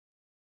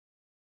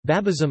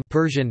Bábism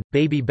Persian,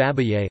 Baby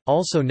Babaye,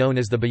 also known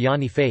as the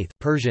Bayani faith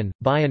Persian,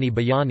 Bayani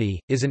Bayani,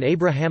 is an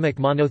Abrahamic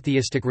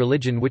monotheistic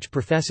religion which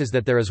professes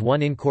that there is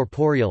one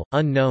incorporeal,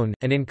 unknown,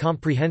 and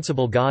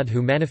incomprehensible God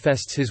who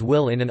manifests his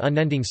will in an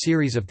unending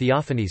series of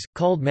theophanies,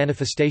 called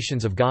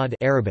manifestations of God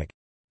Arabic.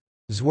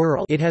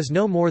 It has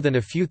no more than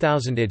a few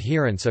thousand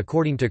adherents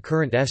according to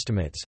current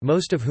estimates,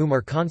 most of whom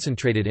are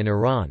concentrated in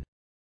Iran.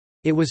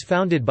 It was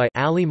founded by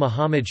Ali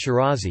Muhammad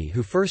Shirazi,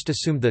 who first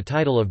assumed the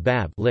title of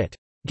Bab lit.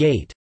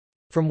 Gate,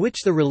 from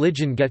which the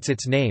religion gets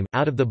its name,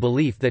 out of the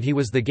belief that he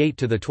was the gate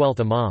to the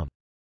 12th Imam.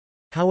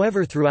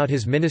 However, throughout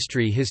his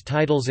ministry his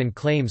titles and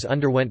claims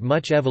underwent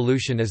much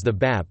evolution as the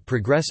Bab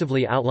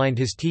progressively outlined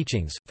his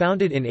teachings.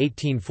 Founded in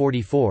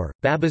 1844,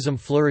 Babism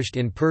flourished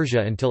in Persia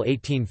until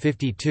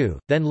 1852,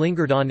 then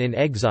lingered on in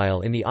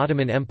exile in the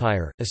Ottoman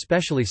Empire,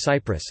 especially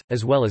Cyprus,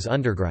 as well as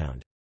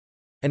underground.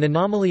 An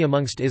anomaly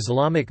amongst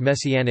Islamic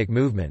messianic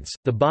movements,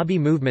 the Babi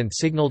movement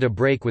signaled a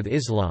break with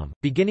Islam,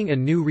 beginning a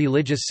new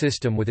religious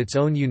system with its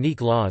own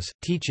unique laws,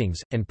 teachings,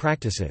 and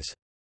practices.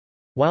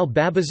 While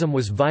Babism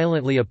was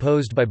violently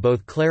opposed by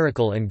both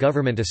clerical and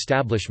government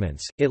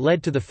establishments, it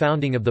led to the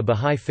founding of the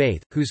Bahá'í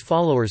Faith, whose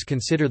followers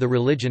consider the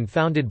religion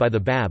founded by the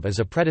Bab as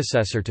a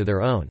predecessor to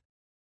their own.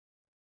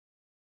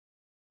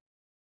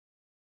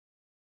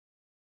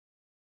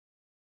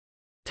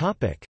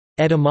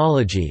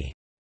 Etymology.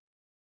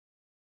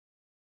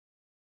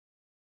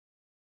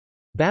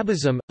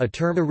 Babism, a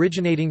term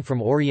originating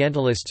from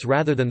Orientalists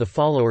rather than the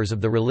followers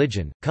of the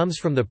religion, comes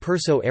from the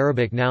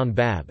Perso-Arabic noun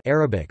bab,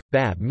 Arabic,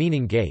 bab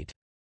meaning gate.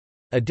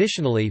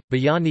 Additionally,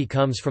 bayani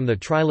comes from the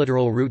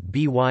triliteral root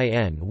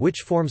byn, which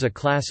forms a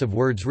class of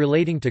words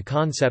relating to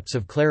concepts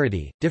of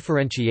clarity,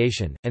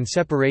 differentiation, and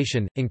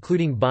separation,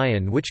 including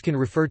bayan, which can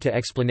refer to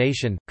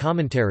explanation,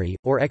 commentary,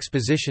 or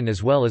exposition,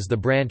 as well as the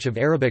branch of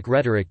Arabic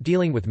rhetoric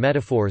dealing with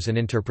metaphors and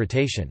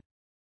interpretation.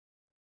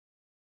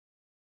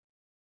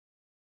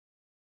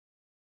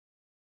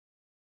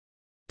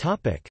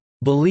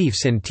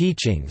 Beliefs and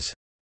teachings.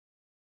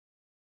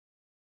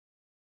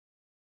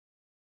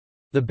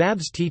 The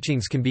Bab's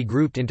teachings can be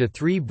grouped into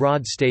three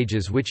broad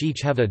stages which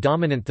each have a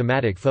dominant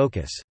thematic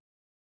focus.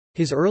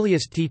 His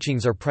earliest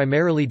teachings are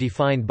primarily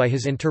defined by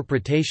his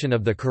interpretation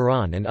of the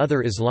Quran and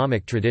other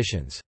Islamic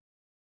traditions.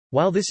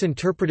 While this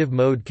interpretive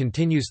mode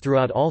continues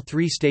throughout all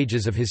three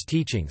stages of his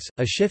teachings,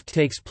 a shift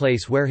takes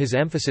place where his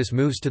emphasis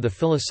moves to the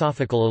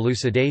philosophical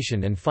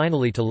elucidation and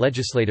finally to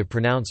legislative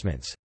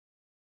pronouncements.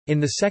 In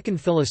the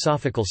second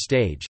philosophical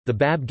stage, the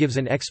Bab gives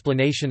an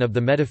explanation of the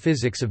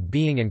metaphysics of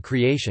being and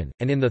creation,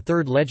 and in the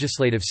third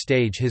legislative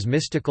stage his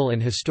mystical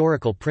and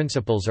historical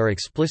principles are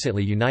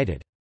explicitly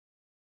united.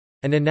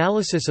 An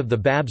analysis of the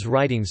Bab's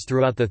writings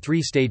throughout the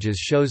three stages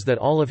shows that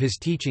all of his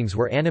teachings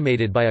were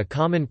animated by a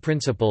common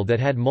principle that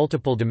had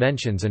multiple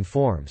dimensions and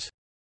forms.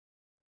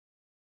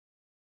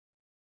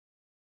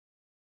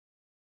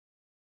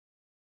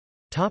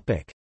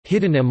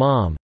 Hidden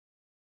Imam.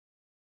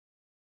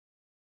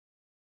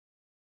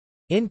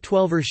 In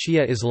Twelver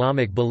Shia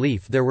Islamic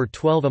belief there were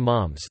 12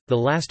 imams, the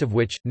last of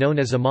which, known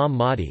as Imam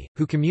Mahdi,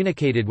 who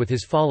communicated with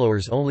his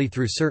followers only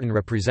through certain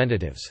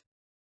representatives.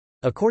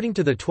 According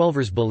to the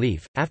Twelver's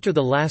belief, after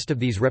the last of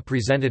these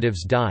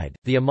representatives died,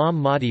 the Imam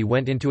Mahdi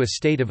went into a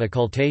state of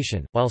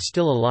occultation. While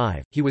still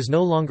alive, he was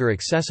no longer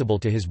accessible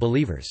to his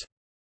believers.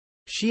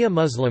 Shia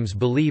Muslims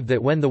believe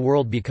that when the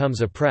world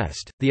becomes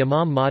oppressed, the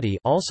Imam Mahdi,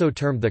 also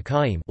termed the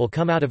Qaim, will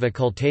come out of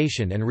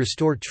occultation and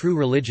restore true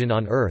religion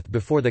on earth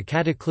before the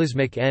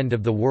cataclysmic end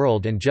of the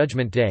world and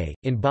Judgment Day.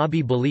 In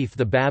Babi belief,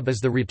 the Bab is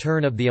the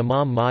return of the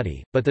Imam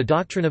Mahdi, but the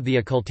doctrine of the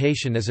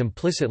occultation is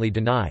implicitly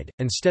denied.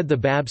 Instead, the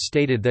Bab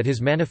stated that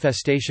his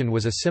manifestation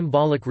was a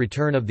symbolic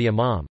return of the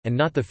Imam, and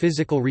not the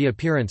physical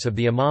reappearance of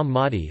the Imam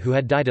Mahdi who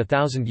had died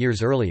 1,000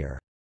 years earlier.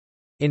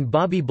 In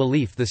Babi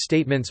belief, the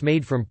statements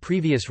made from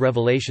previous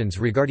revelations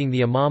regarding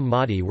the Imam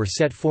Mahdi were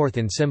set forth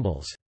in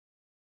symbols.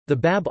 The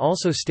Bab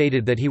also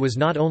stated that he was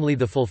not only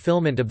the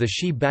fulfillment of the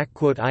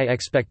Shi*I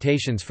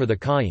expectations for the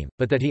Qaim,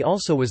 but that he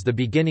also was the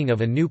beginning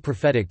of a new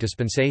prophetic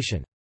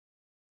dispensation.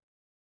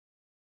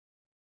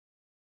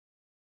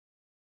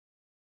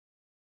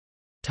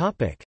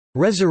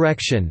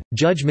 Resurrection,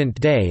 Judgment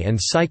Day and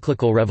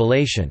cyclical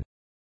revelation.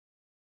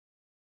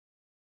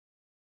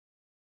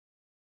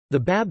 The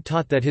Bab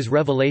taught that his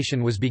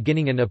revelation was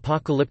beginning an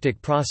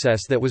apocalyptic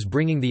process that was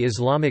bringing the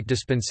Islamic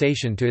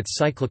dispensation to its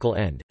cyclical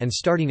end, and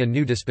starting a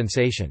new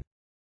dispensation.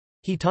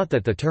 He taught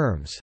that the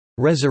terms,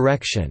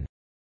 resurrection,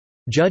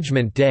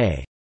 Judgment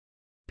Day,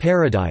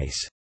 paradise,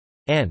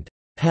 and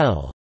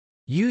hell,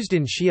 used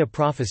in Shia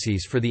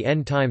prophecies for the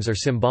end times are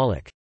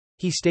symbolic.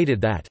 He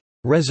stated that,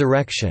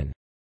 resurrection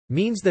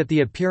means that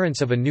the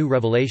appearance of a new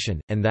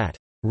revelation, and that,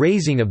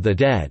 raising of the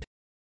dead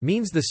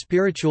means the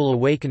spiritual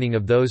awakening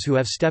of those who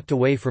have stepped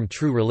away from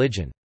true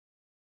religion.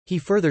 He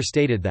further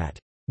stated that,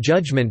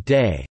 Judgment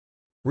Day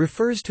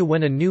refers to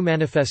when a new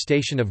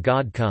manifestation of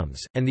God comes,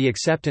 and the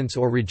acceptance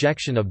or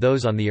rejection of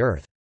those on the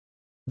earth.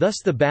 Thus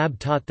the Bab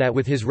taught that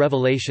with his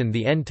revelation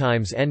the end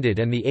times ended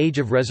and the age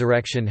of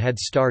resurrection had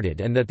started,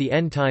 and that the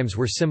end times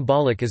were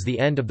symbolic as the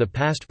end of the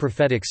past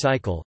prophetic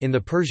cycle. In the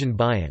Persian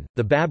Bayan,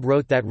 the Bab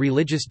wrote that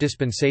religious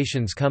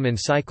dispensations come in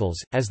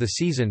cycles, as the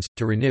seasons,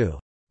 to renew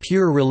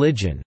pure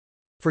religion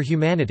for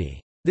humanity.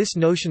 This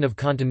notion of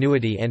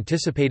continuity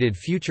anticipated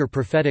future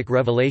prophetic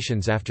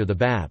revelations after the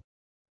Bab.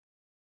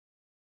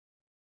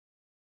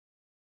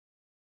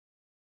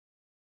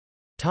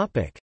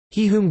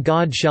 He whom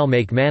God shall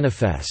make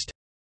manifest.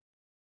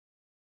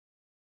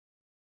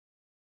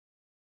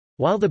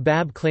 While the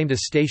Bab claimed a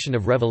station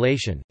of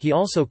revelation, he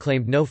also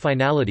claimed no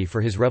finality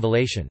for his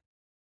revelation.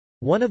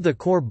 One of the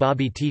core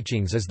Babi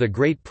teachings is the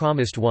Great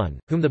Promised One,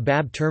 whom the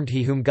Bab termed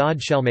He whom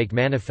God shall make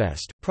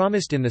manifest,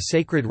 promised in the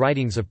sacred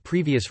writings of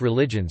previous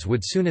religions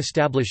would soon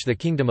establish the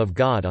kingdom of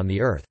God on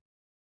the earth.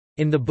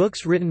 In the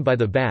books written by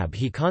the Bab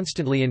he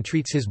constantly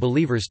entreats his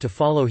believers to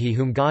follow He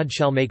whom God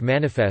shall make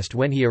manifest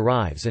when he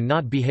arrives and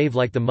not behave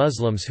like the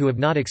Muslims who have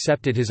not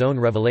accepted his own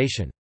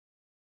revelation.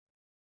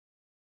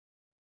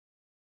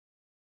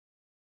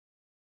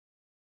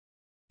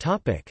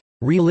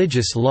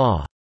 Religious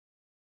law.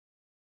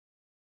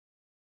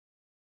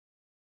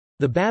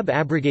 The Bab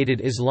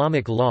abrogated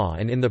Islamic law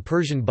and in the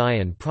Persian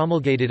Bayan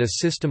promulgated a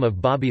system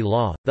of Babi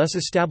law, thus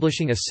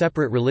establishing a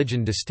separate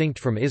religion distinct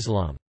from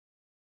Islam.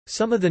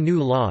 Some of the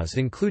new laws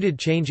included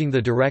changing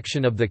the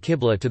direction of the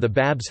Qibla to the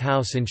Bab's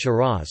house in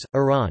Shiraz,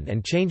 Iran,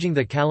 and changing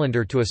the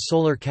calendar to a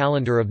solar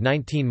calendar of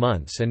 19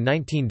 months and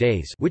 19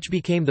 days, which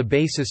became the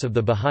basis of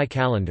the Bahá'í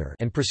calendar,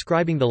 and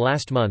prescribing the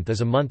last month as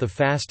a month of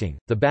fasting.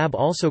 The Bab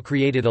also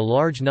created a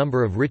large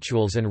number of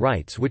rituals and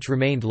rites which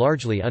remained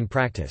largely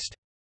unpracticed.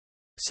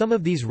 Some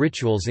of these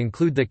rituals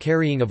include the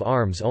carrying of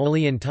arms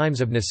only in times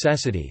of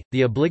necessity,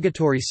 the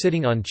obligatory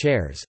sitting on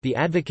chairs, the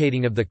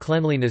advocating of the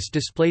cleanliness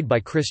displayed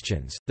by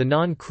Christians, the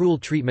non-cruel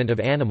treatment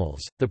of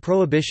animals, the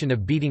prohibition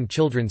of beating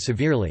children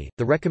severely,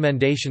 the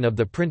recommendation of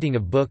the printing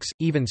of books,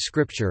 even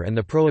scripture, and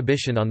the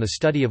prohibition on the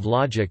study of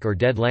logic or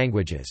dead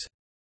languages.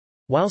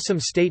 While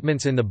some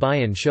statements in the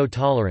Bayan show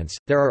tolerance,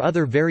 there are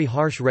other very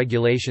harsh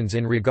regulations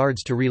in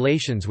regards to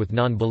relations with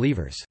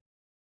non-believers.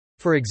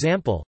 For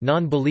example,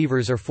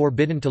 non-believers are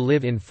forbidden to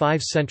live in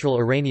 5 central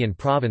Iranian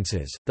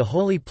provinces, the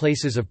holy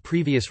places of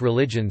previous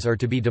religions are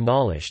to be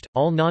demolished,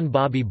 all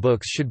non-Babi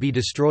books should be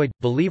destroyed,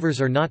 believers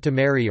are not to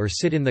marry or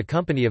sit in the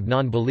company of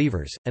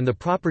non-believers, and the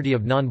property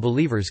of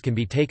non-believers can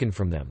be taken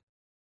from them.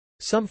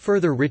 Some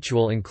further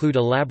ritual include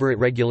elaborate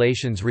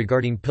regulations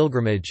regarding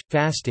pilgrimage,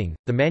 fasting,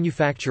 the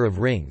manufacture of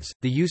rings,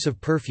 the use of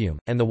perfume,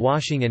 and the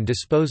washing and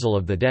disposal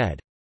of the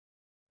dead.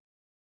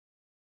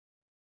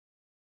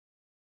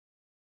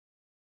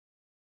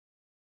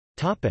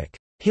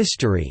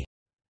 History.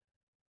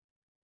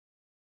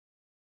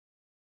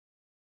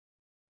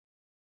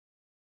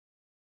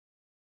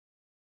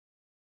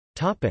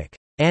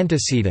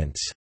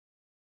 Antecedents.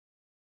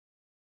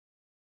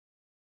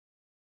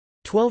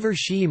 Twelver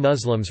Shi'i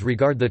Muslims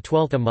regard the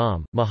 12th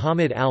Imam,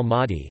 Muhammad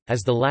al-Mahdi,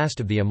 as the last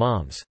of the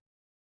Imams.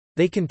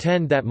 They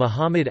contend that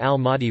Muhammad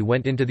al-Mahdi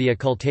went into the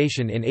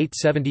occultation in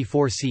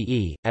 874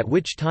 CE, at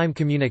which time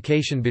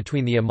communication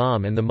between the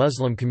Imam and the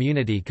Muslim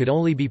community could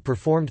only be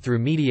performed through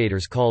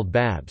mediators called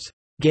Babs,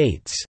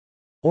 gates,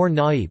 or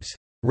Naibs,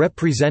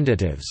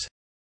 representatives.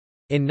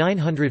 In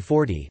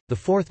 940, the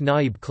fourth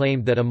Naib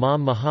claimed that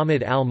Imam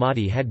Muhammad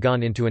al-Mahdi had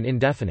gone into an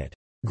indefinite,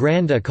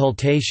 grand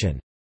occultation,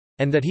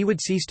 and that he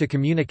would cease to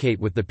communicate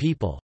with the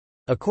people.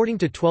 According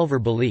to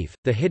Twelver belief,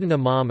 the hidden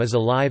Imam is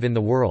alive in the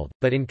world,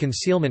 but in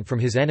concealment from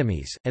his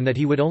enemies, and that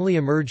he would only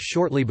emerge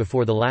shortly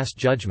before the Last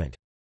Judgment.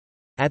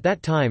 At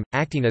that time,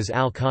 acting as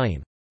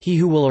al-Qaim, he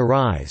who will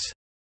arise,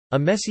 a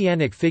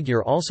messianic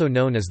figure also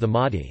known as the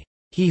Mahdi,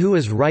 he who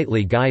is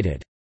rightly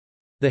guided.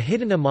 The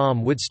hidden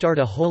Imam would start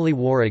a holy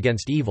war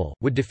against evil,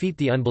 would defeat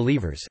the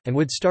unbelievers, and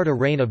would start a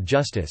reign of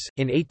justice.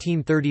 In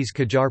 1830s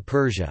Qajar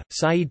Persia,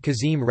 Sayyid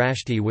Kazim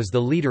Rashti was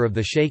the leader of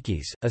the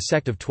Shaykhis, a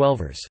sect of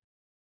Twelvers.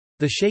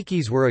 The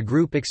Shaykhis were a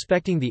group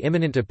expecting the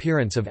imminent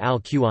appearance of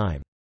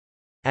al-Qaim.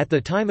 At the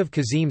time of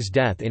Kazim's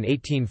death in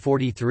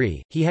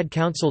 1843, he had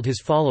counseled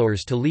his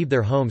followers to leave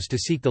their homes to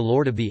seek the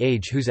Lord of the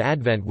Age whose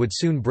advent would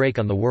soon break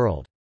on the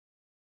world.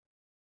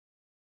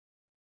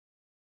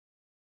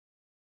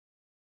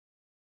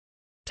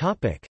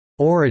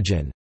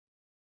 Origin.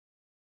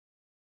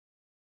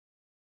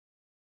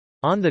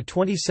 On the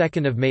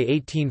 22nd of May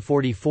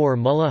 1844,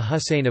 Mullah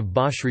Hussein of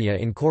Bashriya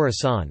in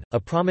Khorasan, a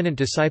prominent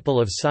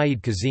disciple of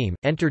Sayyid Kazim,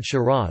 entered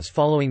Shiraz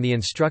following the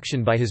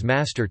instruction by his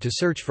master to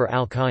search for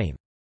al-Qaim.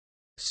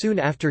 Soon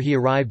after he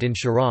arrived in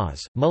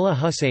Shiraz, Mullah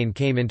Hussein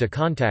came into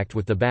contact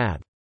with the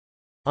Bab.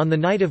 On the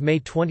night of May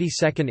 22,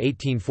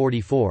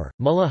 1844,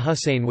 Mullah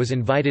Hussein was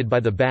invited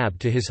by the Bab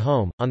to his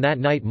home. On that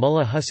night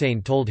Mullah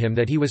Hussein told him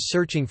that he was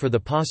searching for the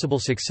possible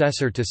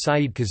successor to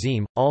Sayyid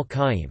Kazim,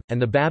 al-Qaim,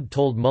 and the Bab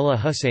told Mullah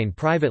Hussein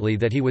privately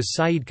that he was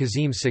Sayyid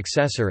Kazim's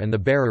successor and the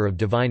bearer of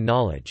divine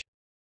knowledge.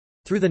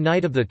 Through the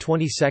night of the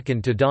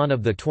 22nd to dawn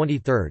of the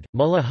 23rd,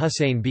 Mullah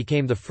Hussein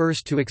became the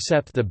first to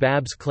accept the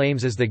Bab's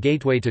claims as the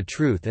gateway to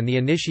truth and the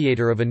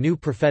initiator of a new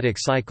prophetic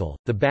cycle.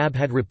 The Bab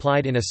had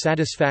replied in a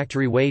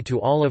satisfactory way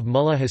to all of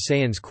Mullah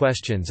Hussein's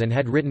questions and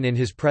had written in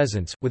his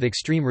presence, with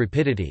extreme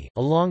rapidity,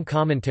 a long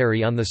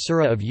commentary on the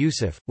Surah of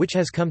Yusuf, which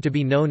has come to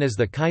be known as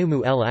the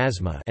Qayyumu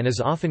el-Azma and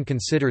is often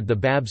considered the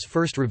Bab's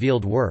first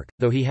revealed work,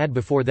 though he had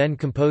before then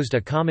composed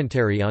a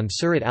commentary on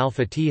Surat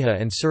al-Fatiha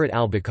and Surat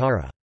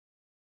al-Baqarah.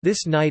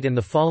 This night and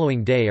the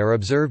following day are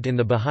observed in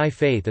the Bahá'í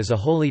Faith as a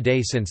holy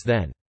day since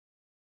then.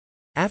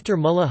 After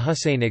Mullah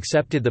Hussein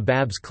accepted the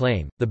Bab's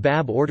claim, the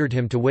Bab ordered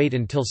him to wait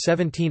until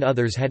 17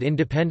 others had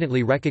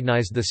independently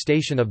recognized the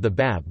station of the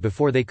Bab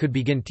before they could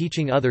begin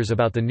teaching others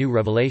about the new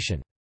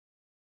revelation.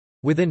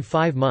 Within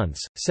 5 months,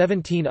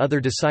 17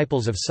 other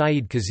disciples of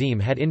Sayyid Kazim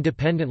had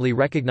independently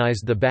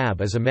recognized the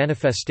Bab as a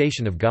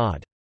manifestation of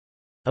God.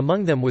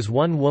 Among them was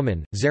one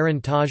woman, Zaran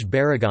Taj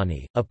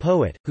Baragani, a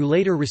poet, who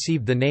later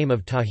received the name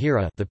of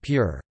Tahira, the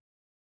Pure.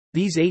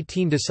 These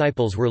 18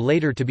 disciples were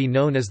later to be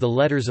known as the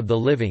Letters of the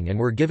Living and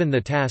were given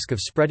the task of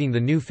spreading the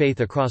new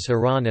faith across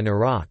Iran and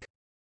Iraq.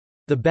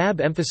 The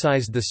Bab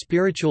emphasized the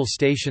spiritual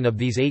station of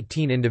these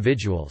 18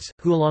 individuals,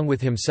 who along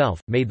with himself,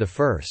 made the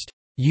first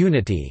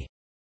unity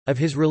of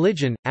his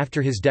religion.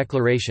 After his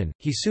declaration,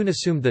 he soon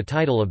assumed the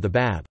title of the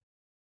Bab.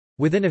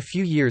 Within a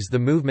few years the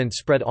movement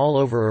spread all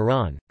over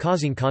Iran,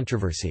 causing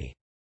controversy.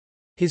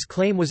 His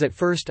claim was at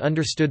first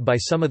understood by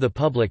some of the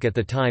public at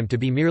the time to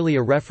be merely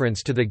a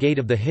reference to the gate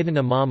of the hidden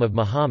Imam of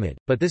Muhammad,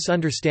 but this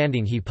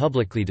understanding he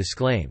publicly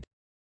disclaimed.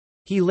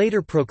 He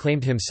later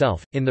proclaimed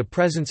himself, in the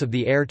presence of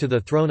the heir to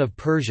the throne of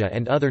Persia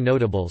and other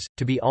notables,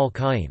 to be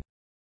al-Qaim.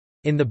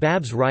 In the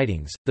Bab's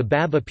writings, the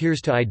Bab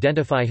appears to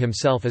identify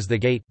himself as the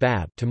gate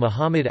Bab to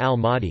Muhammad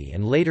al-Mahdi,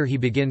 and later he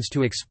begins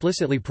to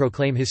explicitly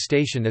proclaim his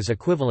station as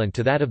equivalent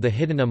to that of the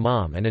hidden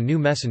Imam and a new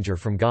messenger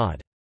from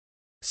God.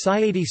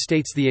 Sayyidi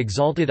states the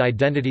exalted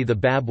identity the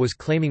Bab was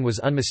claiming was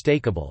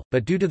unmistakable,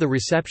 but due to the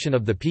reception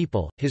of the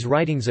people, his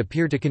writings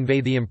appear to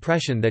convey the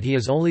impression that he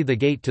is only the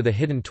gate to the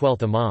hidden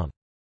 12th Imam.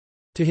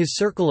 To his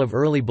circle of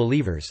early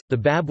believers, the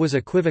Bab was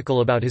equivocal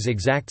about his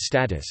exact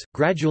status,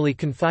 gradually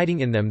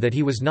confiding in them that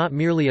he was not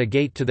merely a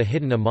gate to the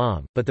hidden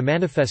Imam, but the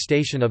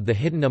manifestation of the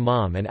hidden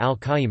Imam and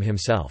al-Qaim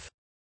himself.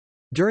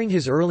 During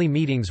his early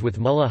meetings with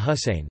Mullah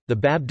Hussein, the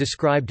Bab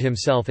described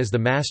himself as the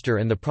Master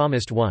and the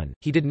Promised One.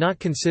 He did not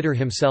consider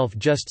himself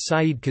just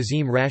Sayyid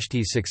Kazim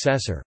Rashti's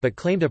successor, but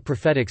claimed a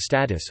prophetic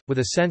status, with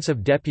a sense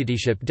of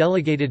deputyship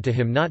delegated to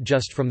him not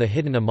just from the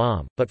hidden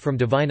Imam, but from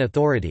divine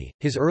authority.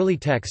 His early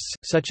texts,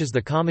 such as the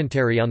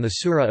commentary on the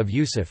Surah of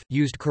Yusuf,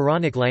 used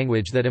Quranic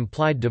language that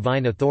implied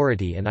divine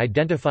authority and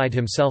identified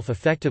himself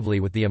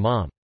effectively with the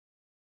Imam.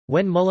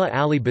 When Mullah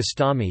Ali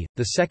Bastami,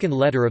 the second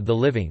letter of the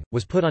living,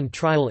 was put on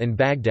trial in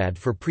Baghdad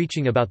for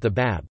preaching about the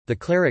Bab, the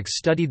clerics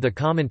studied the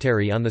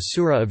commentary on the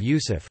Surah of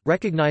Yusuf,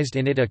 recognized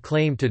in it a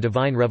claim to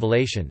divine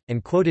revelation,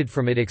 and quoted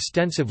from it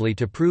extensively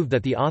to prove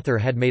that the author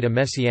had made a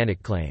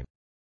messianic claim.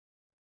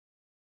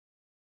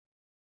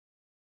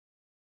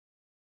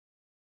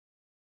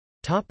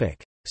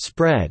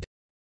 Spread.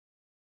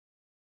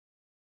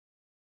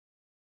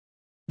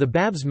 The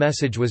Bab's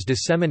message was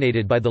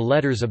disseminated by the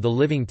Letters of the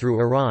Living through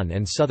Iran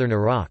and southern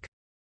Iraq.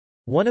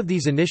 One of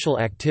these initial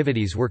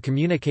activities were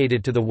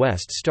communicated to the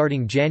West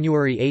starting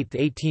January 8,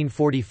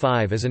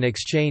 1845 as an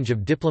exchange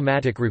of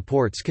diplomatic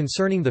reports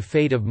concerning the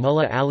fate of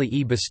Mullah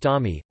Ali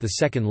Bastami, the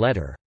second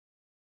letter.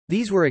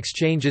 These were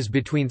exchanges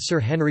between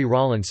Sir Henry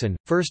Rawlinson,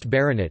 1st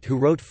Baronet who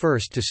wrote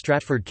first to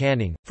Stratford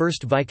Canning,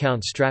 1st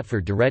Viscount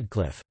Stratford de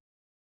Redcliffe.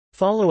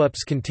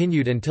 Follow-ups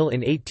continued until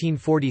in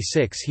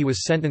 1846 he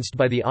was sentenced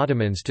by the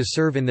Ottomans to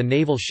serve in the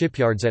naval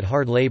shipyards at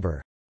hard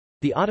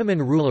labor—the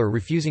Ottoman ruler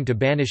refusing to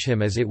banish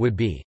him as it would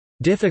be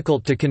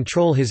difficult to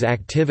control his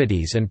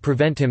activities and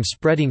prevent him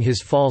spreading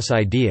his false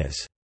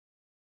ideas.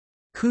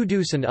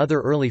 Quddus and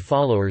other early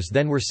followers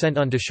then were sent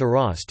on to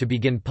Shiraz to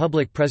begin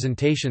public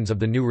presentations of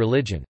the new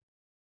religion.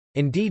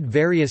 Indeed,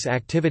 various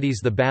activities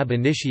the Bab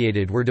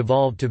initiated were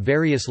devolved to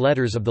various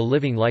Letters of the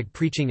Living, like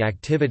preaching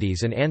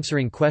activities and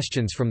answering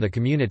questions from the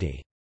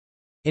community.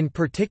 In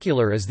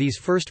particular, as these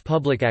first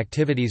public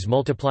activities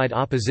multiplied,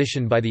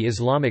 opposition by the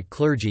Islamic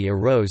clergy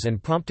arose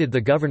and prompted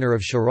the governor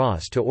of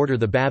Shiraz to order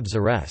the Bab's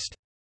arrest.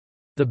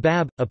 The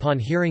Bab, upon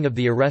hearing of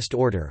the arrest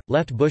order,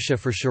 left Bushehr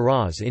for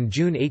Shiraz in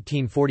June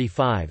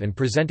 1845 and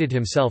presented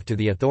himself to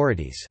the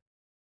authorities.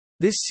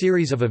 This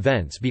series of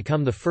events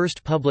became the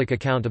first public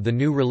account of the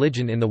new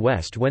religion in the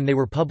West when they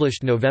were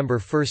published November 1,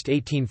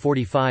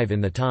 1845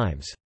 in the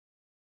Times.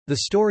 The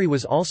story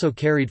was also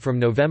carried from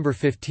November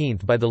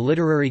 15 by the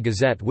Literary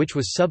Gazette, which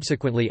was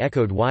subsequently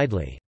echoed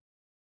widely.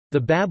 The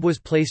Bab was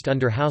placed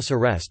under house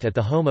arrest at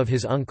the home of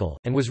his uncle,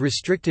 and was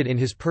restricted in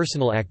his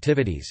personal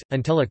activities,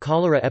 until a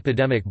cholera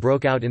epidemic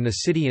broke out in the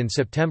city in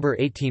September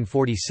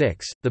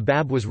 1846. The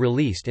Bab was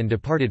released and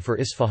departed for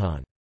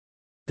Isfahan.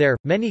 There,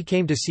 many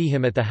came to see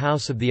him at the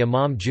house of the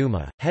Imam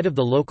Juma, head of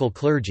the local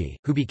clergy,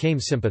 who became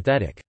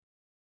sympathetic.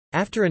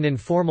 After an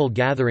informal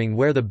gathering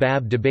where the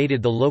Bab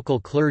debated the local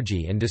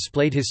clergy and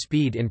displayed his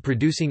speed in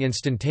producing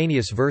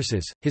instantaneous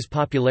verses, his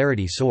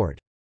popularity soared.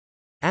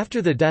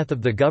 After the death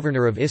of the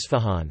governor of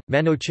Isfahan,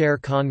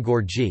 Manocher Khan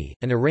Gorji,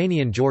 an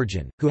Iranian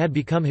Georgian, who had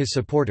become his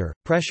supporter,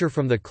 pressure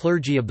from the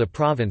clergy of the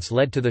province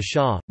led to the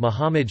Shah,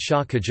 Muhammad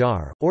Shah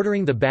Qajar,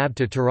 ordering the Bab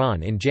to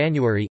Tehran in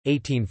January,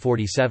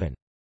 1847.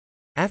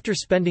 After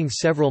spending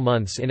several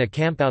months in a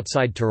camp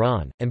outside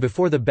Tehran, and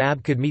before the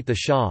Bab could meet the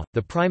Shah,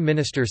 the Prime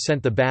Minister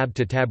sent the Bab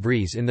to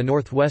Tabriz in the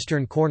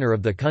northwestern corner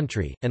of the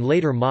country, and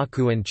later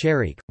Maku and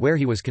Cherik, where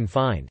he was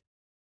confined.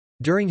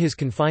 During his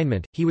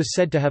confinement, he was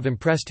said to have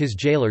impressed his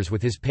jailers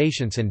with his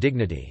patience and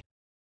dignity.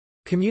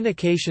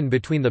 Communication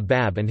between the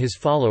Bab and his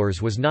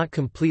followers was not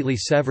completely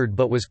severed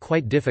but was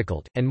quite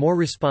difficult, and more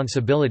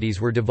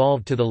responsibilities were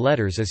devolved to the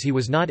letters as he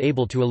was not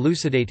able to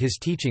elucidate his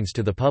teachings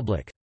to the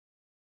public.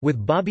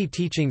 With Babi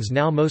teachings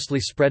now mostly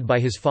spread by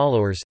his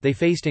followers, they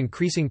faced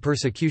increasing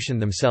persecution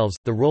themselves.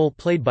 The role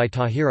played by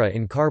Tahira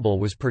in Karbala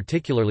was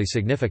particularly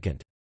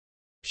significant.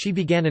 She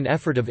began an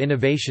effort of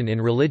innovation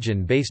in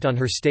religion based on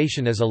her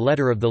station as a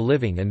letter of the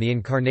living and the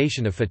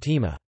incarnation of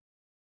Fatima.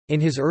 In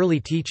his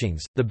early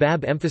teachings, the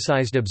Bab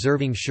emphasized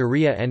observing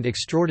sharia and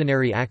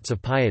extraordinary acts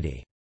of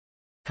piety.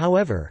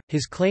 However,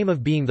 his claim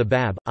of being the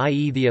Bab,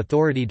 i.e. the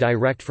authority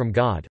direct from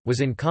God,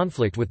 was in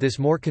conflict with this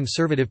more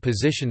conservative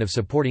position of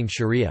supporting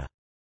sharia.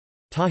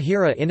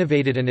 Tahira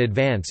innovated an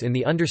advance in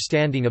the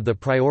understanding of the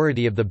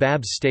priority of the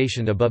Bab's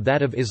station above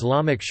that of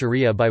Islamic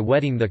Sharia by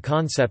wedding the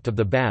concept of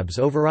the Bab's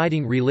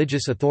overriding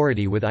religious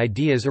authority with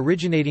ideas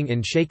originating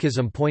in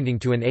Shaykhism pointing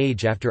to an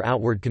age after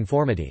outward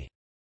conformity.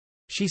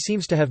 She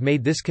seems to have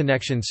made this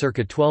connection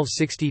circa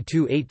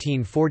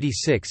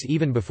 1262–1846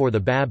 even before the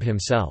Bab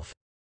himself.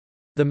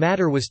 The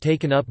matter was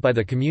taken up by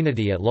the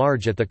community at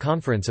large at the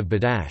Conference of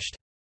Badasht.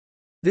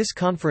 This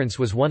conference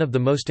was one of the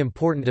most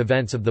important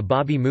events of the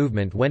Babi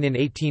movement when in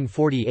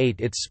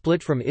 1848 its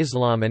split from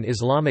Islam and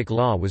Islamic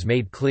law was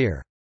made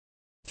clear.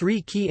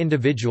 Three key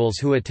individuals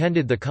who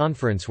attended the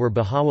conference were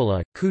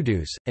Baha'u'llah,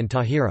 Qudus, and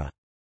Tahira.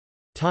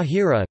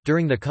 Tahira,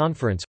 during the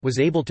conference, was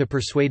able to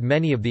persuade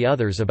many of the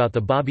others about the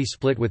Babi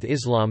split with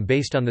Islam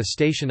based on the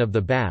station of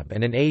the Bab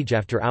and an age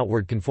after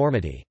outward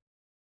conformity.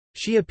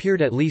 She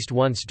appeared at least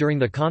once during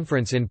the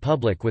conference in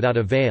public without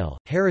a veil,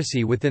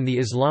 heresy within the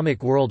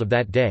Islamic world of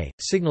that day,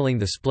 signaling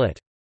the split.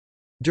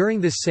 During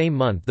this same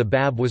month the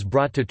Bab was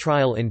brought to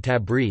trial in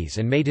Tabriz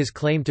and made his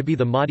claim to be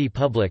the Mahdi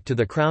public to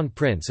the Crown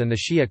Prince and the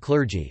Shia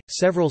clergy.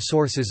 Several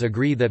sources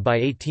agree that by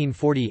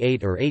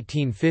 1848 or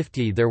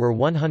 1850 there were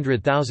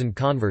 100,000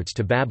 converts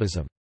to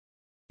Babism.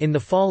 In the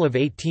fall of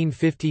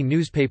 1850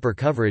 newspaper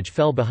coverage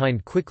fell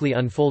behind quickly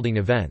unfolding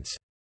events.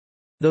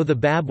 Though the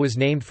Bab was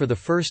named for the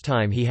first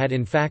time, he had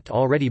in fact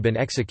already been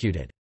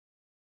executed.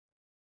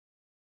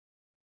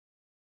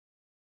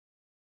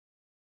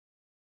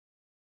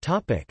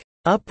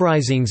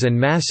 Uprisings and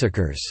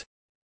massacres.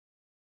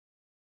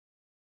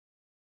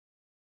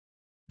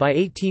 By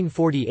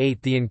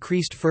 1848 the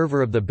increased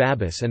fervor of the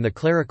Babis and the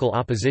clerical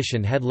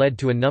opposition had led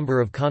to a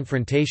number of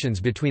confrontations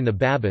between the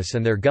Babis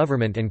and their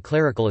government and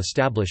clerical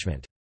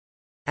establishment.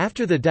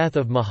 After the death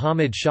of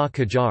Muhammad Shah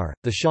Qajar,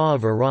 the Shah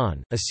of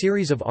Iran, a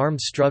series of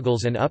armed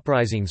struggles and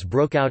uprisings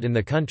broke out in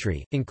the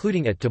country,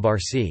 including at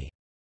Tabarsi.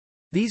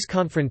 These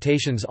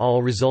confrontations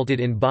all resulted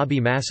in Babi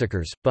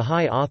massacres.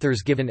 Bahá'í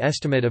authors give an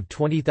estimate of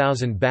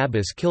 20,000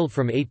 Babis killed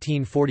from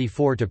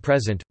 1844 to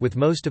present, with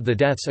most of the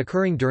deaths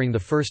occurring during the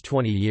first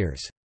 20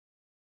 years.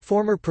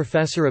 Former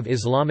professor of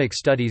Islamic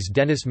studies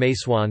Denis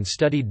Maiswan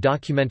studied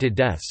documented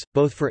deaths,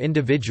 both for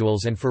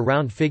individuals and for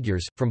round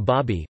figures, from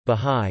Babi,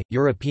 Bahá'í,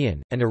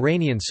 European, and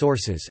Iranian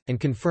sources, and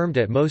confirmed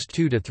at most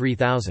 2,000 to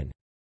 3,000.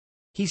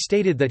 He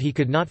stated that he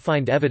could not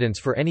find evidence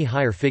for any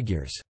higher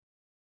figures.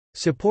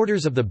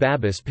 Supporters of the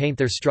Babis paint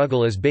their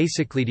struggle as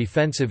basically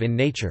defensive in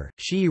nature.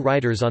 Shi'i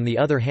writers on the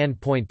other hand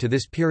point to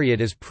this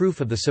period as proof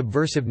of the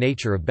subversive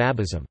nature of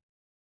Babism.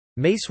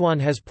 Maiswan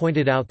has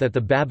pointed out that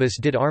the Babis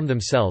did arm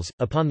themselves,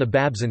 upon the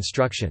Bab's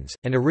instructions,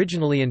 and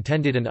originally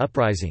intended an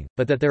uprising,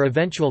 but that their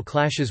eventual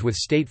clashes with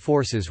state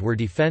forces were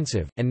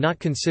defensive, and not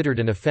considered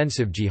an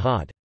offensive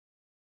jihad.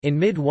 In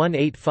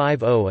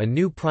mid-1850 a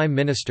new prime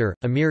minister,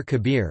 Amir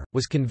Kabir,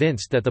 was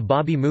convinced that the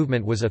Babi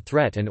movement was a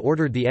threat and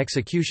ordered the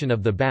execution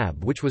of the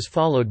Bab, which was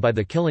followed by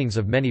the killings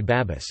of many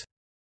Babis.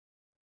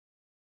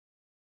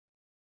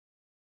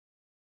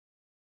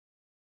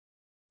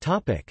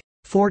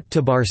 Fort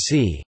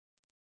Tabarsi.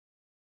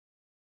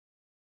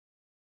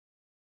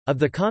 Of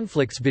the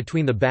conflicts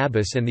between the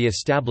Babis and the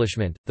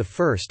establishment, the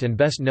first and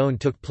best known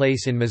took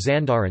place in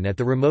Mazandaran at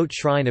the remote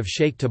shrine of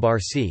Sheikh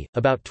Tabarsi,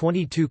 about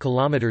 22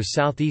 kilometers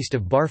southeast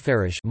of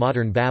Barfarish,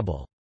 modern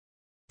Babel.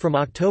 From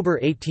October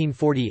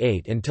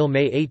 1848 until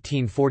May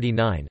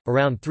 1849,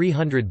 around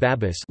 300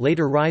 Babis,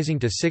 later rising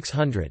to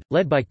 600,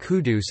 led by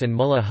Qudus and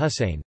Mullah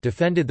Hussein,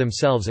 defended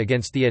themselves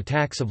against the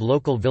attacks of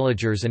local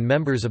villagers and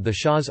members of the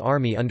Shah's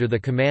army under the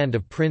command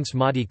of Prince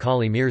Mahdi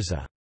Kali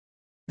Mirza.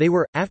 They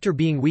were, after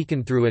being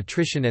weakened through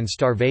attrition and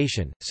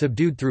starvation,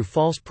 subdued through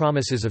false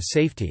promises of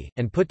safety,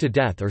 and put to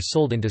death or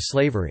sold into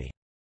slavery.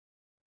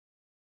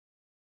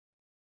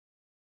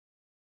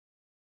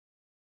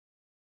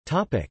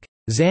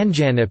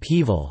 Zanjan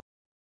upheaval.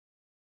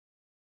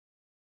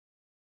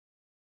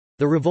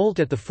 The revolt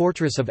at the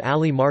fortress of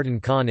Ali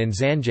Mardan Khan in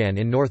Zanjan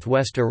in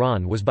northwest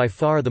Iran was by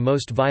far the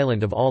most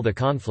violent of all the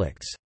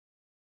conflicts.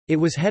 It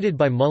was headed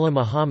by Mullah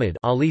Muhammad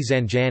Ali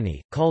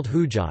Zanjani, called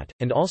Hujat,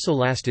 and also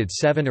lasted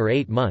 7 or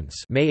 8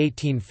 months, May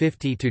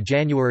 1850 to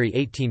January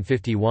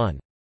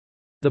 1851.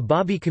 The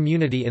Babi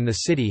community in the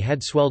city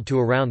had swelled to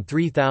around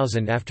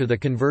 3,000 after the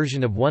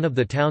conversion of one of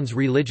the town's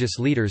religious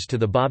leaders to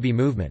the Babi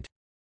movement.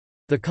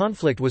 The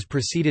conflict was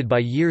preceded by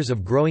years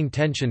of growing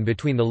tension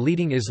between the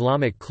leading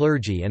Islamic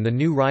clergy and the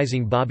new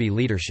rising Babi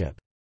leadership.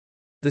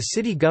 The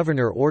city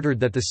governor ordered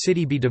that the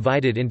city be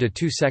divided into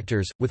 2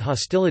 sectors, with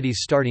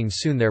hostilities starting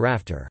soon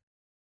thereafter.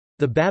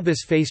 The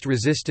Babis faced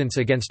resistance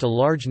against a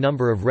large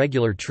number of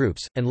regular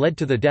troops, and led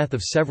to the death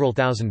of several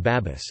thousand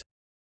Babis.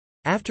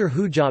 After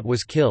Hujat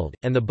was killed,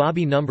 and the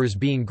Babi numbers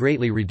being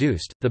greatly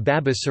reduced, the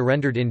Babis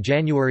surrendered in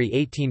January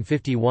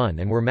 1851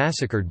 and were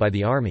massacred by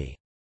the army.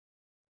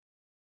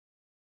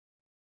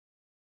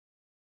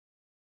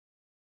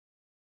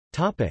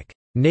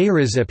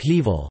 Nayriz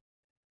upheaval.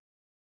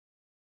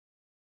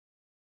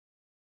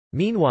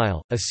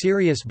 Meanwhile, a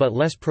serious but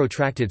less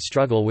protracted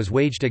struggle was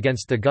waged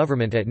against the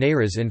government at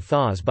Nayriz in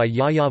Fars by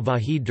Yahya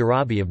Vahid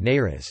Darabi of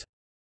Nayriz.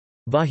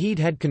 Vahid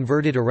had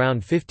converted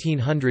around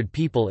 1,500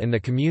 people in the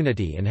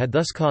community and had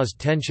thus caused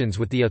tensions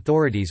with the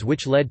authorities,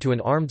 which led to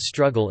an armed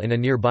struggle in a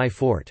nearby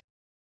fort.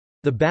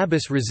 The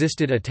Babis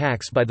resisted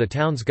attacks by the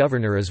town's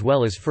governor as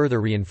well as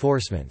further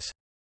reinforcements.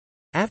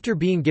 After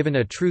being given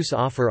a truce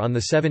offer on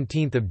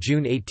 17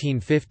 June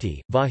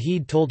 1850,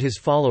 Vahid told his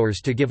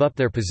followers to give up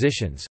their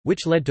positions,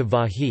 which led to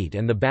Vahid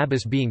and the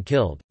Babis being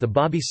killed. The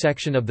Babi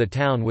section of the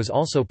town was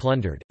also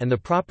plundered, and the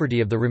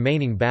property of the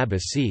remaining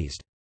Babis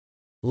seized.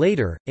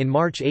 Later, in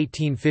March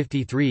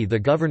 1853, the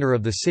governor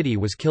of the city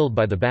was killed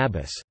by the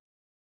Babis.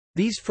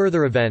 These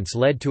further events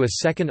led to a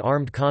second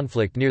armed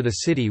conflict near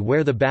the city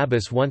where the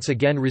Babis once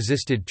again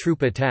resisted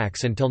troop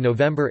attacks until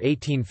November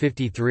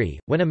 1853,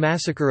 when a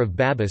massacre of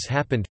Babis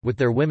happened, with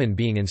their women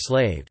being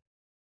enslaved.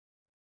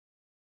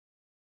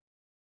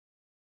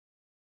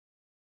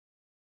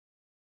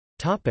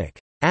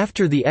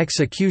 After the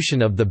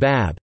execution of the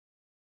Bab.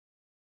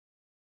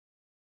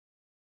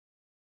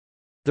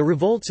 The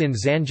revolts in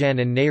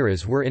Zanjan and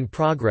Nayriz were in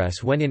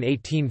progress when in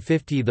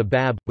 1850 the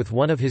Bab, with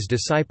one of his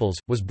disciples,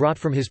 was brought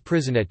from his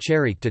prison at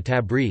Cherik to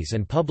Tabriz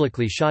and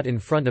publicly shot in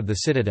front of the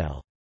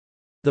citadel.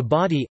 The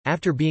body,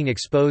 after being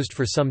exposed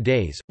for some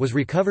days, was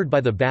recovered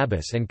by the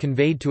Babis and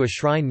conveyed to a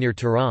shrine near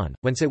Tehran,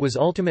 whence it was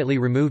ultimately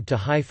removed to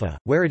Haifa,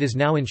 where it is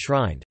now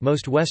enshrined.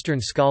 Most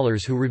Western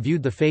scholars who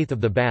reviewed the faith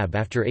of the Bab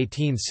after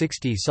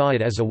 1860 saw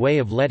it as a way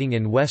of letting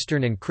in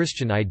Western and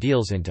Christian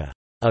ideals into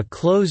a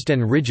closed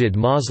and rigid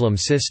Muslim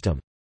system,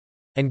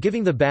 and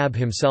giving the Bab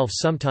himself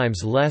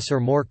sometimes less or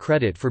more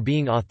credit for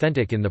being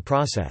authentic in the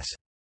process.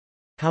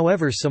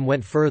 However, some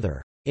went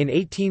further. In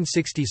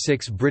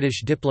 1866,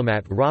 British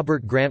diplomat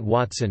Robert Grant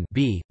Watson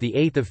b. the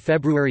 8th of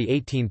February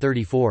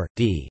 1834,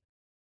 d.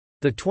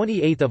 the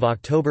 28th of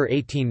October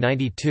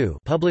 1892,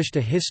 published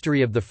a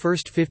history of the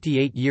first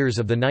 58 years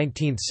of the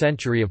 19th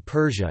century of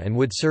Persia and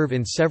would serve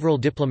in several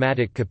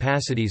diplomatic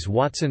capacities.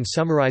 Watson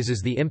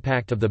summarizes the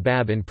impact of the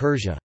Bab in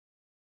Persia.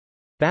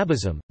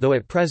 Babism, though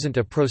at present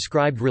a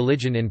proscribed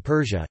religion in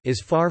Persia, is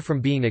far from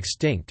being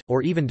extinct,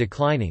 or even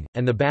declining,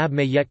 and the Bab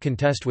may yet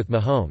contest with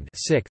Muhammad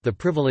the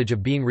privilege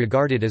of being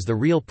regarded as the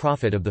real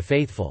prophet of the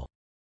faithful.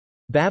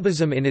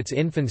 Babism in its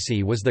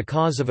infancy was the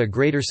cause of a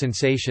greater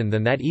sensation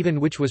than that even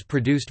which was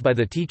produced by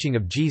the teaching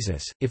of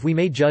Jesus, if we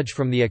may judge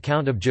from the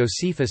account of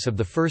Josephus of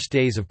the first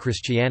days of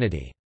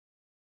Christianity.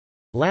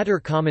 Latter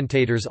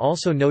commentators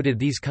also noted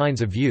these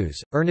kinds of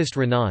views. Ernest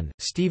Renan,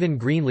 Stephen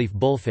Greenleaf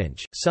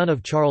Bulfinch, son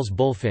of Charles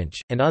Bulfinch,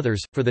 and others.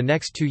 For the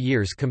next 2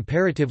 years,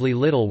 comparatively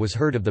little was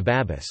heard of the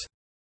Babis.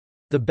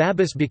 The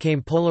Babis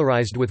became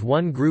polarized, with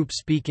one group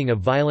speaking of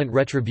violent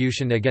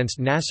retribution against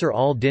Nasr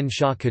al-Din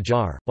Shah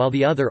Qajar, while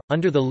the other,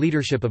 under the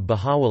leadership of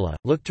Baha'u'llah,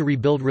 looked to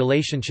rebuild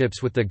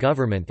relationships with the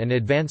government and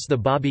advance the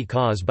Babi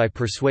cause by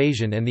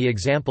persuasion and the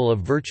example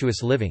of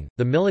virtuous living.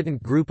 The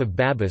militant group of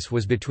Babis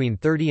was between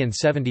 30 and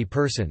 70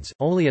 persons,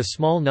 only a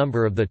small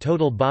number of the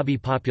total Babi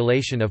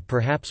population of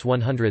perhaps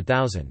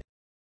 100,000.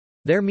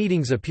 Their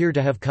meetings appear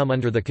to have come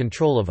under the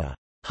control of a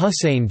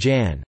Hussein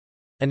Jan,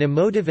 an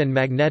emotive and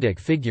magnetic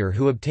figure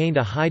who obtained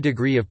a high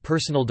degree of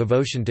personal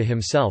devotion to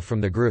himself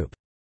from the group.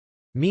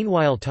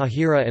 Meanwhile,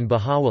 Tahira and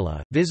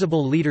Baha'u'llah,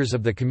 visible leaders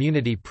of the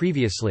community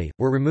previously,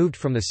 were removed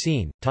from the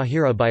scene,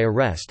 Tahira by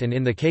arrest and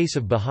in the case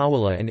of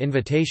Baha'u'llah an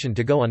invitation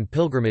to go on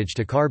pilgrimage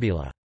to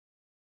Karbala.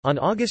 On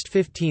August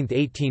 15,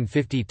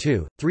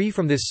 1852, 3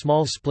 from this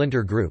small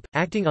splinter group,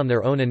 acting on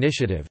their own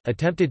initiative,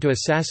 attempted to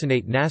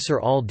assassinate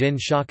Nasr al-Din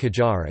Shah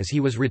Qajar as he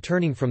was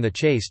returning from the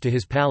chase to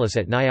his palace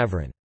at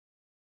Nayavran.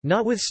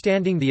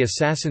 Notwithstanding the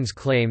assassins'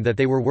 claim that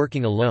they were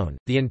working alone,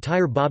 the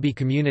entire Babi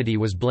community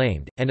was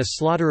blamed, and a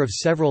slaughter of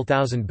several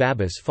thousand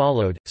Babis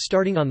followed,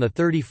 starting on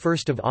 31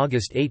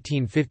 August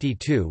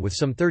 1852 with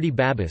some 30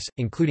 Babis,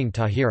 including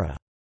Tahira.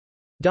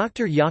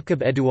 Dr.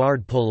 Jakob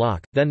Eduard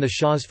Polak, then the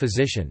Shah's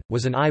physician,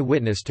 was an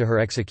eye-witness to her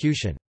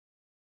execution.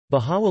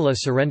 Baha'u'llah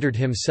surrendered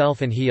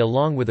himself and he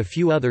along with a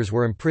few others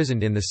were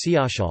imprisoned in the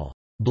Siashal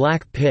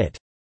Black Pit,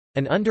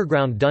 an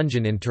underground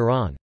dungeon in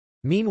Tehran.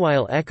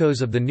 Meanwhile,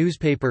 echoes of the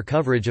newspaper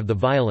coverage of the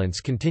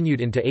violence continued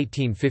into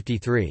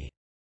 1853.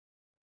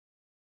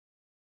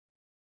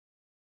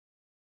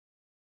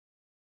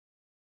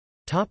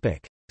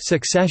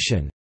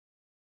 Succession.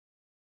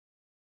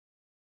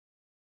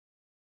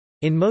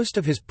 In most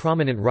of his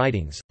prominent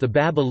writings, the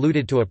Bab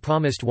alluded to a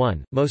promised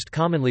one, most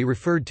commonly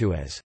referred to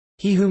as,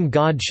 "He whom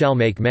God shall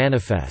make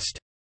manifest,"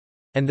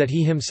 and that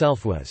he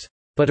himself was,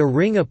 "but a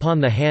ring upon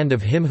the hand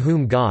of him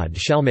whom God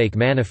shall make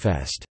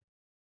manifest."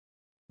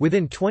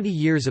 Within 20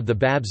 years of the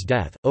Bab's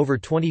death, over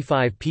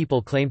 25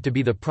 people claimed to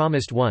be the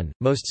promised one,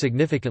 most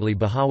significantly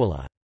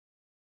Baha'u'llah.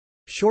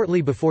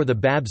 Shortly before the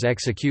Bab's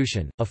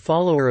execution, a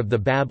follower of the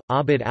Bab,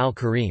 Abd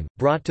al-Karim,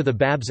 brought to the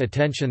Bab's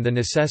attention the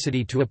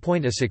necessity to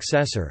appoint a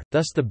successor,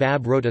 thus the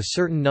Bab wrote a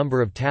certain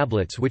number of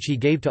tablets which he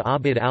gave to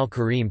Abd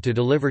al-Karim to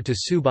deliver to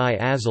Subai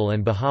Azal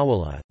and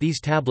Baha'u'llah. These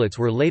tablets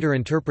were later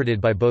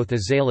interpreted by both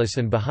Azalis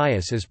and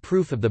Baha'is as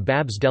proof of the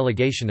Bab's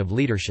delegation of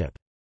leadership.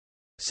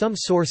 Some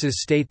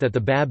sources state that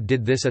the Bab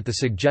did this at the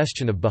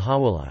suggestion of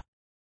Baha'u'llah.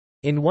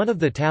 In one of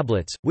the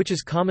tablets, which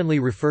is commonly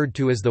referred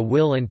to as the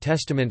Will and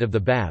Testament of the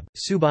Bab,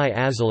 Subai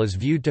Azal is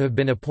viewed to have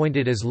been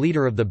appointed as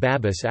leader of the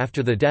Babis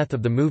after the death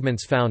of the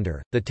movement's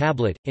founder. The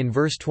tablet, in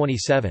verse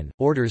 27,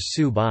 orders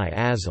Subai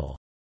Azal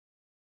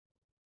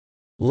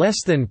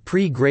less than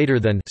pre greater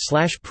than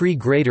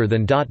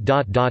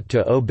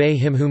to obey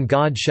him whom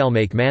God shall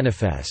make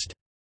manifest.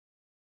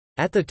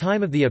 At the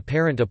time of the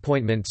apparent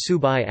appointment,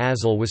 Subai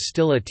Azal was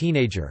still a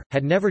teenager,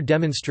 had never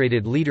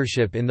demonstrated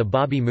leadership in the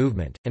Babi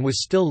movement, and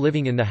was still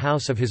living in the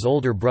house of his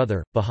older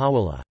brother,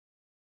 Baha'u'llah.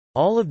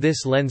 All of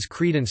this lends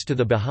credence to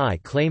the Baha'i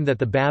claim that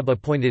the Bab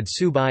appointed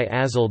Subai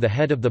Azal the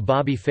head of the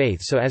Babi faith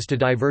so as to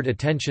divert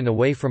attention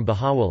away from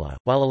Baha'u'llah,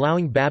 while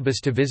allowing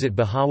Babis to visit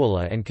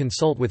Baha'u'llah and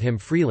consult with him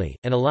freely,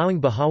 and allowing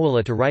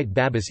Baha'u'llah to write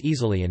Babis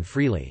easily and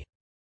freely.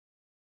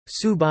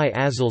 Subai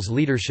Azal's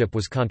leadership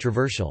was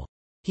controversial.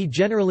 He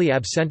generally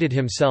absented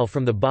himself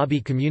from the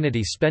Babi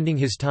community, spending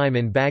his time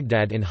in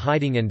Baghdad in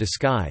hiding and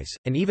disguise,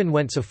 and even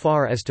went so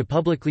far as to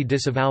publicly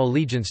disavow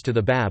allegiance to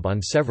the Bab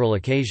on several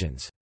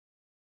occasions.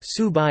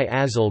 Subai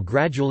Azal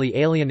gradually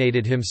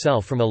alienated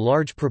himself from a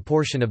large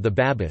proportion of the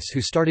Babis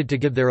who started to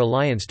give their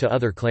alliance to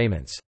other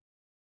claimants.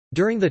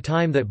 During the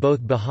time that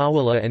both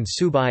Baha'u'llah and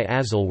Subai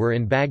Azal were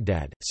in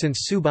Baghdad,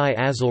 since Subai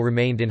Azal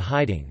remained in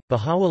hiding,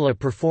 Baha'u'llah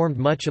performed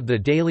much of the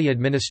daily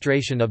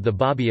administration of the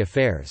Babi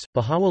affairs.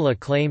 Baha'u'llah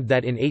claimed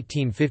that in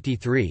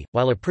 1853,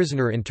 while a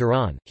prisoner in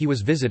Tehran, he was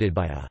visited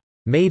by a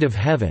maid of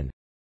heaven,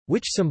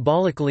 which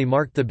symbolically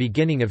marked the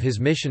beginning of his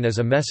mission as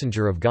a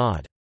messenger of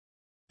God.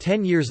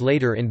 10 years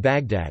later in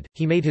Baghdad,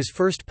 he made his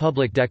first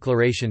public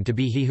declaration to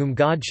be he whom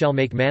God shall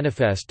make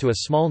manifest to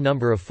a small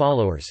number of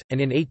followers,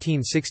 and in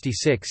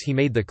 1866 he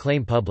made the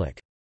claim public.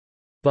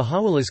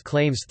 Baha'u'llah's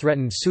claims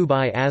threatened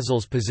Subai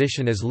Azal's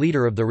position as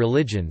leader of the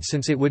religion,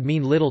 since it would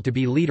mean little to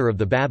be leader of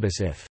the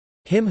Babis if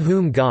him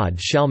whom God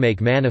shall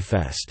make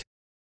manifest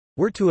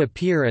were to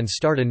appear and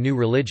start a new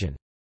religion.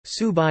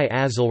 Subai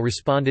Azal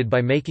responded by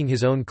making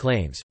his own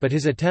claims, but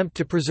his attempt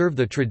to preserve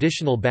the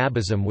traditional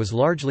Babism was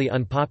largely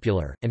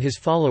unpopular, and his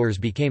followers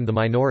became the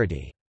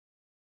minority.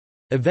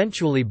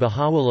 Eventually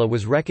Baha'u'llah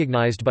was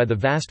recognized by the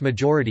vast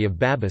majority of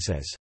Babis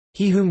as,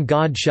 "He whom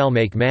God shall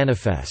make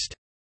manifest,"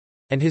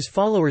 and his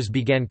followers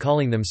began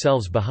calling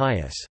themselves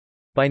Baha'is.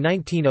 By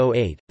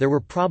 1908, there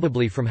were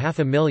probably from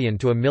 500,000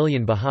 to 1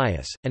 million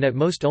Baha'is, and at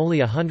most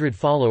only 100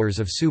 followers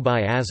of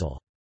Subai Azal.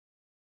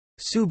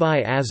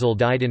 Subai Azal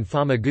died in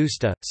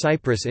Famagusta,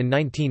 Cyprus in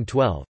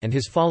 1912, and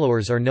his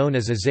followers are known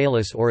as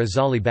Azalis or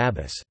Azali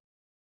Babis.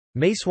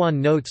 Maiswan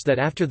notes that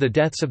after the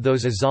deaths of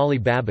those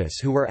Azali Babis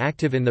who were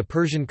active in the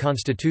Persian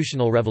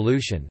constitutional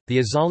revolution, the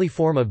Azali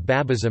form of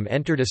Babism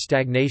entered a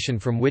stagnation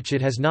from which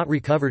it has not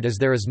recovered as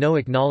there is no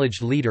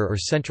acknowledged leader or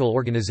central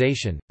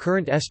organization.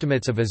 Current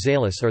estimates of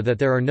Azalis are that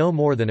there are no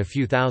more than a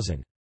few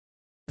thousand.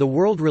 The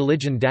World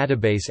Religion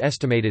Database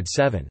estimated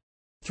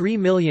 7.3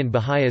 million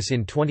Baha'is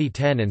in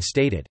 2010 and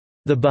stated,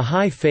 "The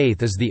Baha'i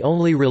faith is the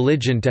only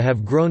religion to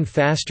have grown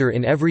faster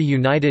in every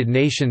United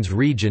Nations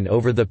region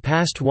over the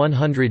past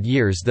 100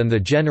 years than the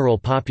general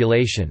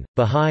population."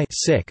 Baha'i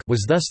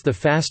was thus the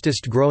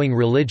fastest growing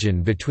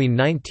religion between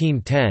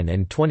 1910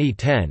 and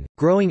 2010,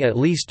 growing at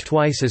least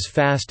twice as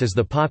fast as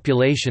the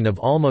population of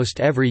almost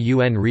every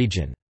UN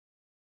region.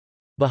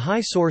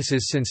 Baha'i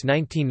sources since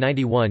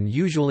 1991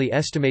 usually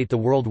estimate the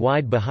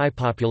worldwide Baha'i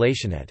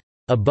population at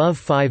above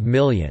 5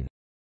 million.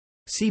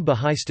 See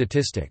Baha'i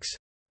statistics.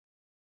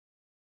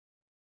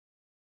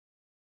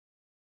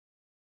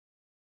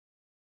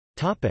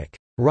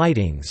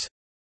 Writings.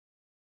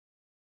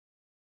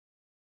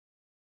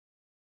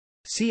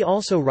 See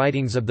also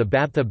Writings of the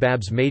Bab. The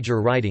Bab's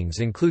major writings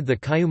include the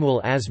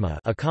Qayyumul Azma,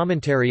 a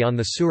commentary on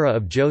the Surah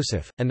of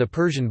Joseph, and the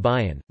Persian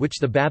Bayan, which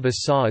the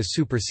Babis saw as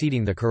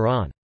superseding the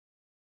Quran.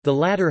 The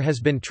latter has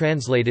been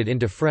translated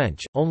into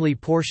French, only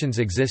portions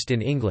exist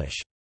in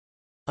English.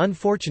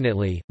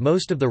 Unfortunately,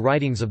 most of the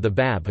writings of the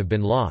Bab have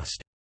been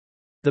lost.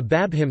 The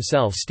Bab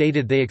himself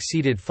stated they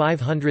exceeded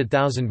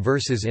 500,000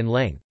 verses in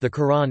length. The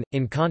Quran,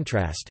 in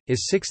contrast,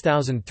 is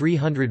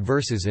 6,300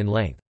 verses in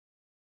length.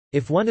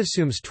 If one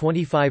assumes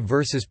 25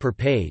 verses per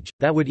page,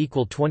 that would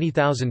equal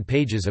 20,000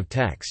 pages of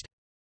text.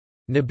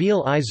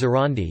 Nabil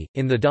I-Zarandi,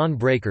 in The Dawn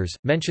Breakers,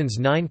 mentions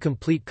 9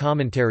 complete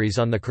commentaries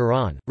on the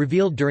Quran,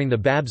 revealed during the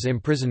Bab's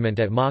imprisonment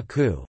at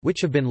Ma-Ku,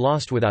 which have been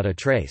lost without a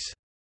trace.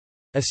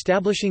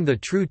 Establishing the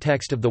true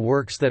text of the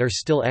works that are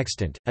still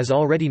extant, as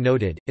already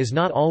noted, is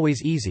not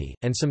always easy,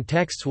 and some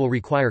texts will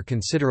require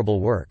considerable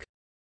work.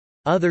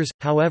 Others,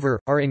 however,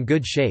 are in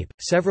good shape.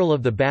 Several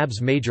of the Bab's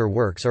major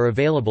works are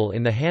available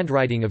in the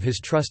handwriting of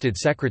his trusted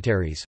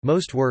secretaries.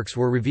 Most works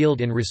were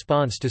revealed in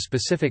response to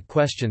specific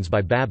questions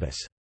by Babis.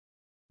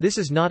 This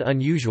is not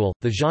unusual.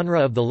 The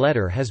genre of the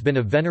letter has been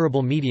a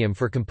venerable medium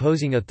for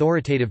composing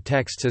authoritative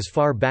texts as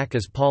far back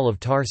as Paul of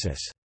Tarsus.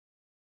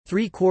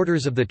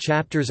 3/4 of the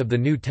chapters of the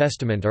New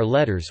Testament are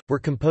letters, were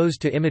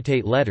composed to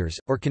imitate letters,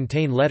 or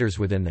contain letters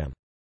within them.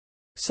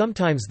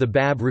 Sometimes the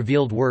Bab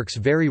revealed works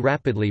very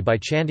rapidly by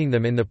chanting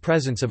them in the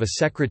presence of a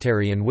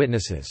secretary and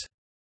witnesses.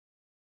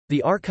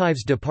 The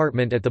Archives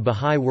Department at the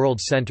Bahá'í World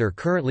Center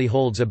currently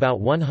holds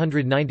about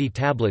 190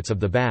 tablets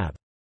of the Bab.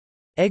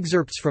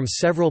 Excerpts from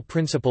several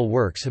principal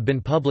works have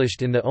been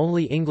published in the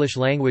only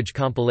English-language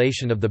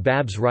compilation of the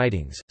Bab's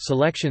writings,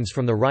 Selections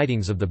from the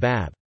Writings of the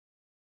Bab.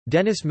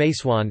 Denis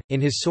Maiswan,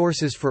 in his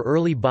Sources for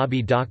Early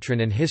Babi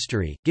Doctrine and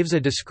History, gives a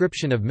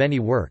description of many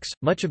works.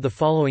 Much of the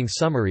following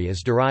summary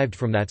is derived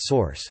from that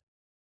source.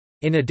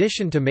 In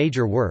addition to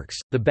major works,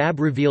 the Bab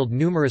revealed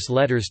numerous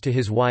letters to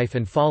his wife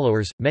and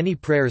followers, many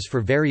prayers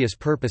for various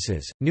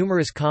purposes,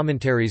 numerous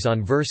commentaries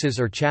on verses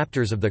or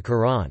chapters of the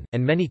Quran,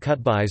 and many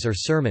khutbahs or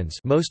sermons,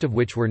 most of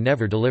which were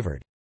never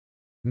delivered.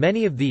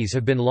 Many of these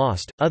have been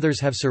lost,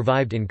 others have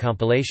survived in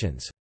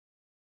compilations.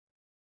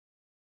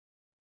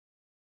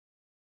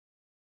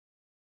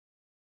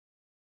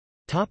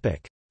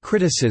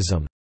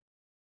 Criticism.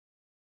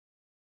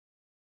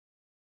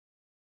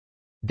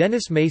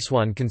 Denis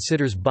Maiswan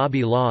considers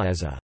Babi law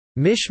as a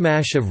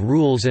mishmash of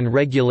rules and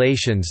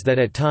regulations that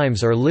at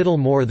times are little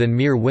more than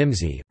mere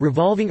whimsy,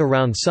 revolving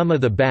around some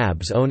of the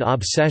Bab's own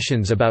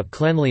obsessions about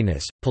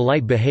cleanliness,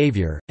 polite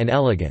behavior, and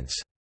elegance.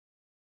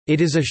 It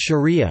is a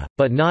sharia,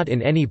 but not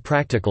in any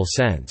practical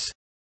sense.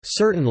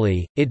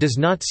 Certainly, it does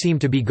not seem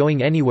to be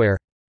going anywhere.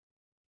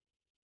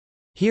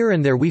 Here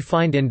and there we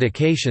find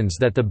indications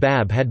that the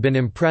Bab had been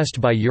impressed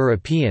by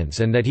Europeans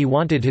and that he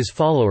wanted his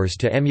followers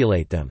to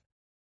emulate them.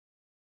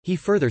 He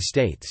further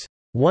states,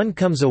 "One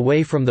comes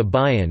away from the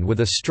bayan with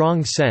a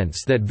strong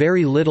sense that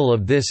very little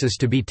of this is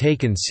to be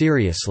taken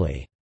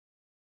seriously.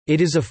 It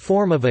is a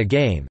form of a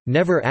game,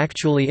 never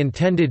actually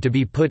intended to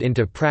be put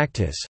into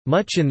practice,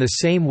 much in the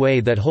same way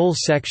that whole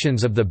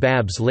sections of the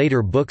Bab's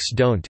later books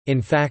don't,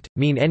 in fact,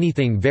 mean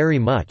anything very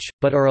much,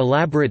 but are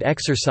elaborate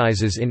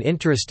exercises in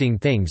interesting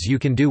things you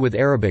can do with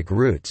Arabic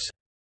roots.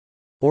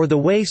 Or the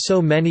way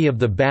so many of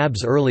the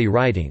Bab's early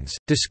writings,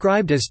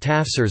 described as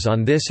tafsirs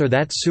on this or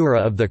that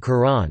surah of the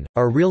Quran,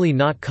 are really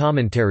not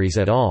commentaries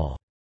at all."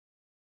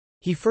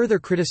 He further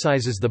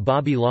criticizes the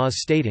Babi laws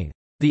stating,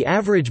 "The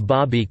average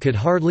Babi could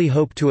hardly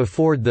hope to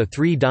afford the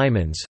 3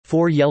 diamonds,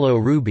 4 yellow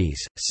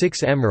rubies,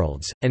 6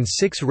 emeralds, and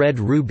 6 red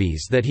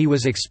rubies that he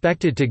was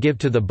expected to give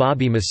to the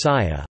Babi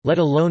Messiah, let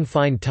alone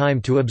find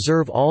time to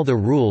observe all the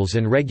rules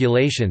and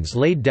regulations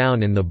laid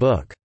down in the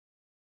book.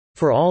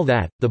 For all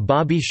that, the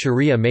Babi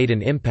Sharia made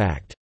an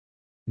impact."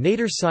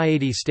 Nader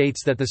Saidi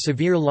states that the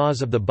severe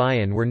laws of the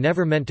bayan were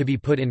never meant to be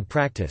put in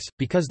practice,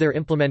 because their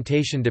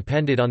implementation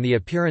depended on the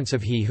appearance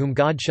of he whom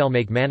God shall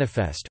make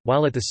manifest,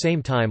 while at the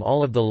same time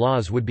all of the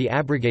laws would be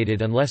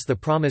abrogated unless the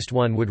promised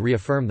one would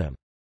reaffirm them.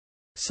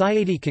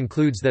 Saidi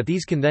concludes that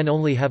these can then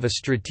only have a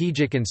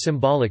strategic and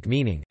symbolic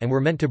meaning, and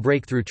were meant to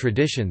break through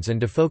traditions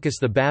and to focus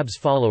the Bab's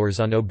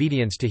followers on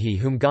obedience to he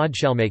whom God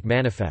shall make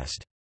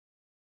manifest.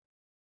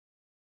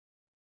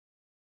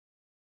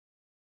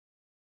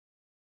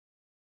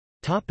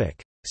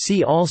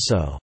 See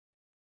also: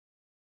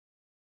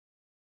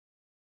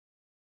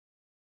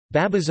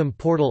 Bábism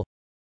portal,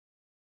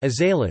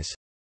 Azalis,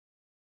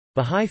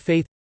 Bahá'í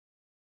Faith,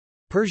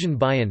 Persian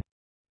Bayan,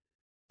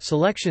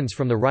 Selections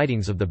from the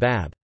Writings of the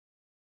Bab.